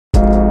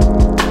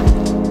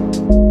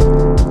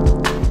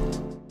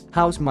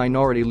House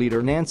Minority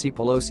Leader Nancy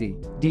Pelosi,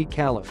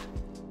 D-Caliph,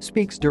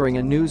 speaks during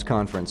a news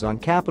conference on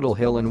Capitol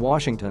Hill in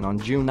Washington on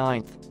June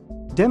 9.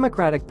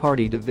 Democratic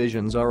Party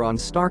divisions are on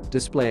stark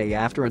display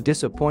after a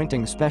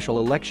disappointing special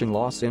election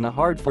loss in a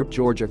hard-fought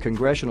Georgia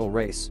congressional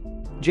race.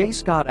 J.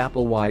 Scott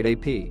Applewhite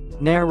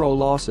AP, narrow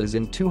losses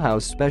in two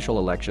House special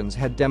elections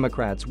had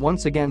Democrats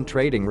once again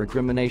trading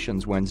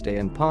recriminations Wednesday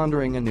and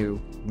pondering anew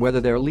whether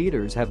their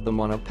leaders have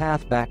them on a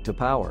path back to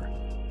power.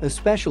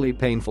 Especially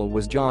painful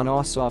was Jon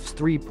Ossoff's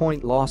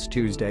three-point loss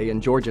Tuesday in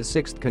Georgia's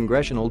 6th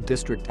congressional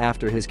district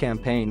after his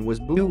campaign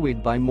was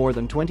buoyed by more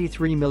than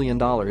 $23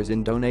 million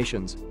in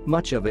donations,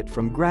 much of it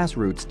from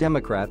grassroots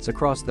Democrats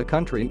across the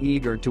country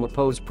eager to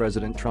oppose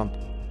President Trump.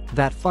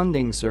 That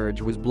funding surge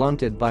was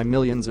blunted by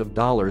millions of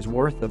dollars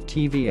worth of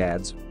TV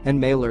ads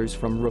and mailers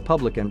from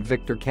Republican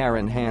Victor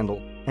Karen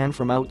Handel and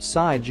from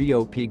outside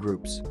GOP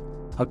groups.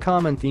 A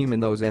common theme in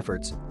those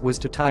efforts was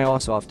to tie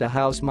Ossoff to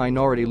House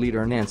Minority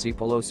Leader Nancy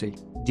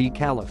Pelosi,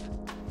 D-Caliph,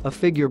 a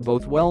figure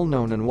both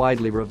well-known and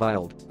widely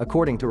reviled,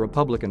 according to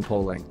Republican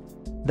polling.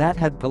 That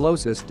had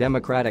Pelosi's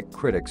Democratic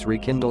critics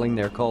rekindling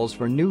their calls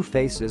for new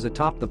faces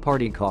atop the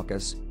party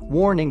caucus,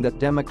 warning that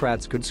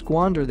Democrats could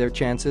squander their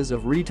chances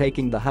of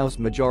retaking the House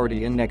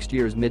majority in next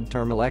year's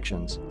midterm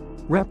elections.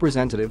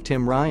 Representative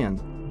Tim Ryan,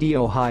 D.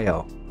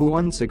 Ohio, who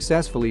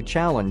unsuccessfully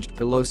challenged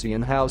Pelosi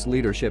in House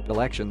leadership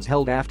elections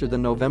held after the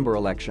November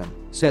election,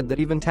 said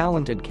that even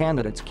talented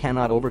candidates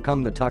cannot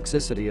overcome the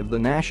toxicity of the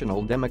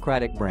national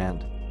Democratic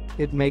brand.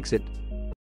 It makes it